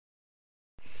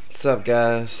What's up,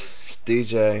 guys? It's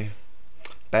DJ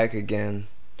back again.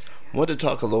 I want to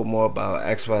talk a little more about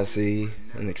XYZ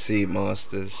and Exceed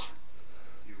Monsters.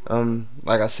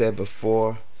 Like I said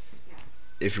before,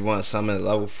 if you want to summon a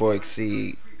level 4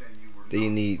 Exceed, then you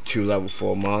need 2 level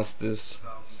 4 monsters.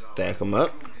 Stack them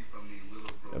up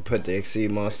and put the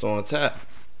Exceed monster on top.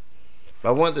 But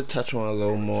I wanted to touch on a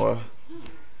little more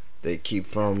to keep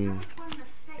from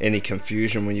any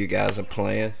confusion when you guys are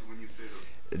playing.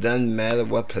 It doesn't matter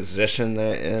what position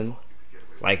they're in.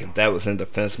 Like if that was in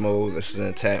defense mode, this is in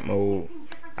attack mode,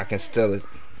 I can still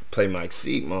play my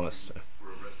Exceed monster.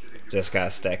 Just gotta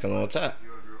stack it on top.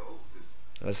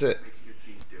 That's it.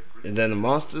 And then the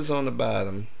monsters on the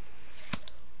bottom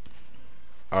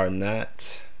are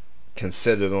not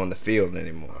considered on the field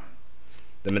anymore.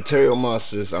 The material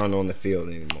monsters aren't on the field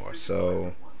anymore.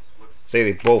 So say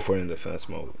they both are in defense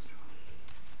mode,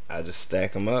 I just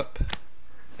stack them up,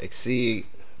 Exceed,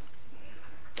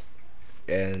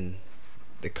 and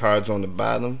the cards on the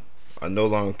bottom are no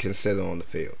longer considered on the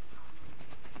field.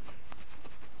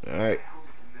 Alright.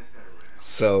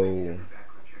 So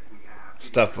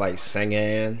stuff like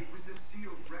Sengan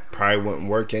probably wouldn't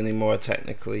work anymore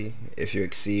technically if you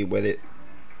Exceed with it.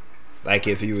 Like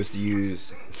if you was to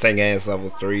use Sengan's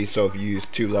level 3, so if you use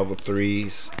 2 level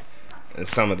 3s and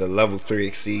some of the level 3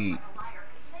 Exceed,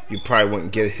 you probably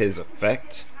wouldn't get his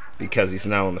effect because he's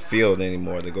not on the field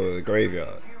anymore to go to the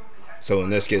graveyard. So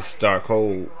when this gets Dark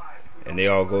Hold and they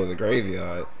all go to the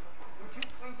graveyard,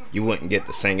 you wouldn't get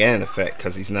the Sengan effect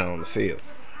because he's not on the field.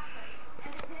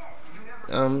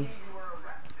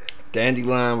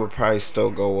 Dandelion would probably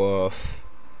still go off.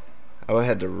 I would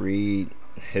have to read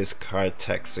his card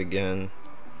text again,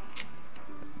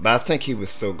 but I think he would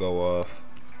still go off.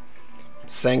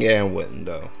 Sengan wouldn't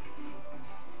though.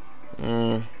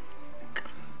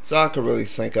 So I could really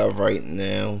think of right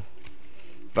now.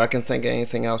 If I can think of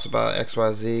anything else about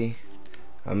XYZ,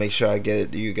 I'll make sure I get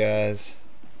it to you guys.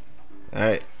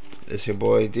 Alright, it's your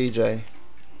boy DJ.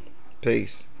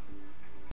 Peace.